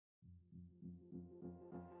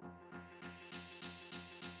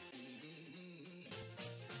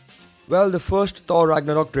Well, the first Thor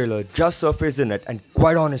Ragnarok trailer just surfaced in it, and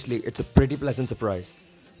quite honestly, it's a pretty pleasant surprise.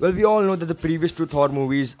 Well, we all know that the previous two Thor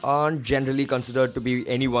movies aren't generally considered to be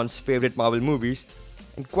anyone's favorite Marvel movies,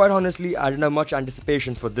 and quite honestly, I didn't have much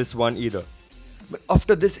anticipation for this one either. But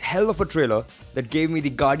after this hell of a trailer that gave me the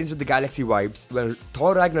Guardians of the Galaxy vibes, well,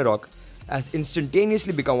 Thor Ragnarok has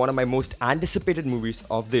instantaneously become one of my most anticipated movies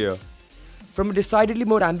of the year. From a decidedly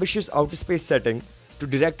more ambitious outer space setting to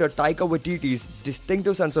director Taika Waititi's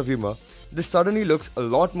distinctive sense of humor, this suddenly looks a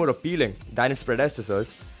lot more appealing than its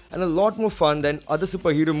predecessors and a lot more fun than other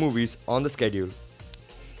superhero movies on the schedule.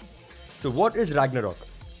 So what is Ragnarok?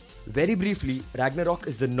 Very briefly, Ragnarok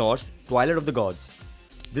is the Norse Twilight of the Gods.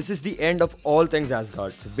 This is the end of all things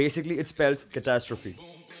Asgard, so basically it spells catastrophe.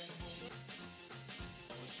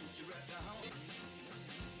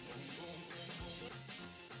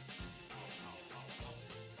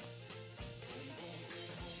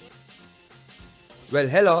 Well,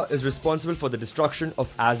 Hela is responsible for the destruction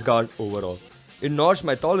of Asgard overall. In Norse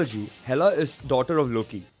mythology, Hela is daughter of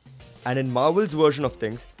Loki. And in Marvel's version of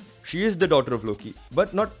things, she is the daughter of Loki,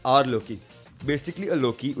 but not our Loki. Basically a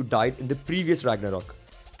Loki who died in the previous Ragnarok,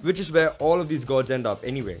 which is where all of these gods end up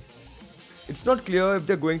anyway. It's not clear if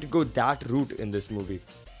they're going to go that route in this movie.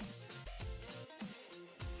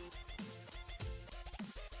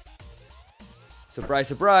 Surprise,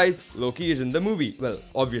 surprise, Loki is in the movie. Well,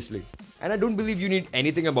 obviously. And I don't believe you need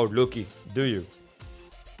anything about Loki, do you?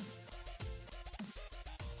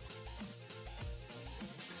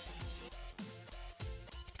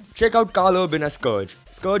 Check out Karl Urban as Scourge.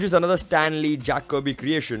 Scourge is another Stan Lee, Jack Kirby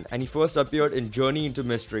creation, and he first appeared in Journey into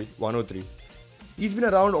Mystery 103. He's been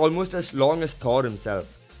around almost as long as Thor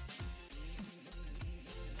himself.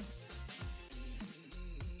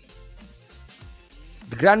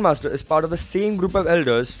 The Grandmaster is part of the same group of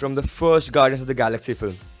elders from the first Guardians of the Galaxy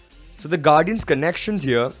film. So the Guardians' connections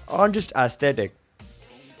here aren't just aesthetic.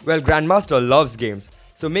 Well, Grandmaster loves games,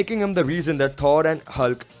 so making him the reason that Thor and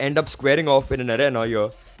Hulk end up squaring off in an arena here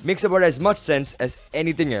makes about as much sense as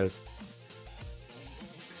anything else.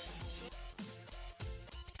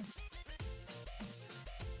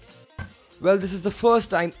 Well, this is the first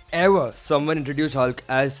time ever someone introduced Hulk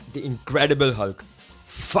as the Incredible Hulk.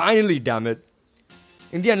 Finally, damn it!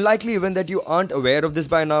 In the unlikely event that you aren't aware of this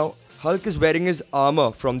by now, Hulk is wearing his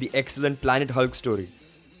armor from the excellent Planet Hulk story,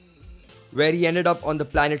 where he ended up on the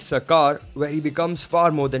planet Sakaar, where he becomes far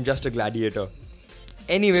more than just a gladiator.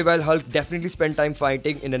 Anyway, while Hulk definitely spent time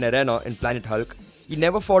fighting in an arena in Planet Hulk, he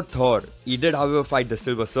never fought Thor. He did, however, fight the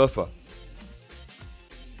Silver Surfer.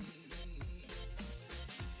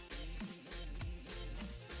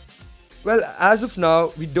 Well, as of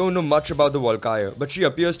now, we don't know much about the Valkyrie, but she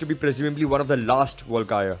appears to be presumably one of the last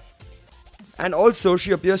Valkyrie. And also,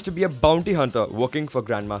 she appears to be a bounty hunter working for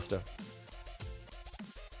Grandmaster.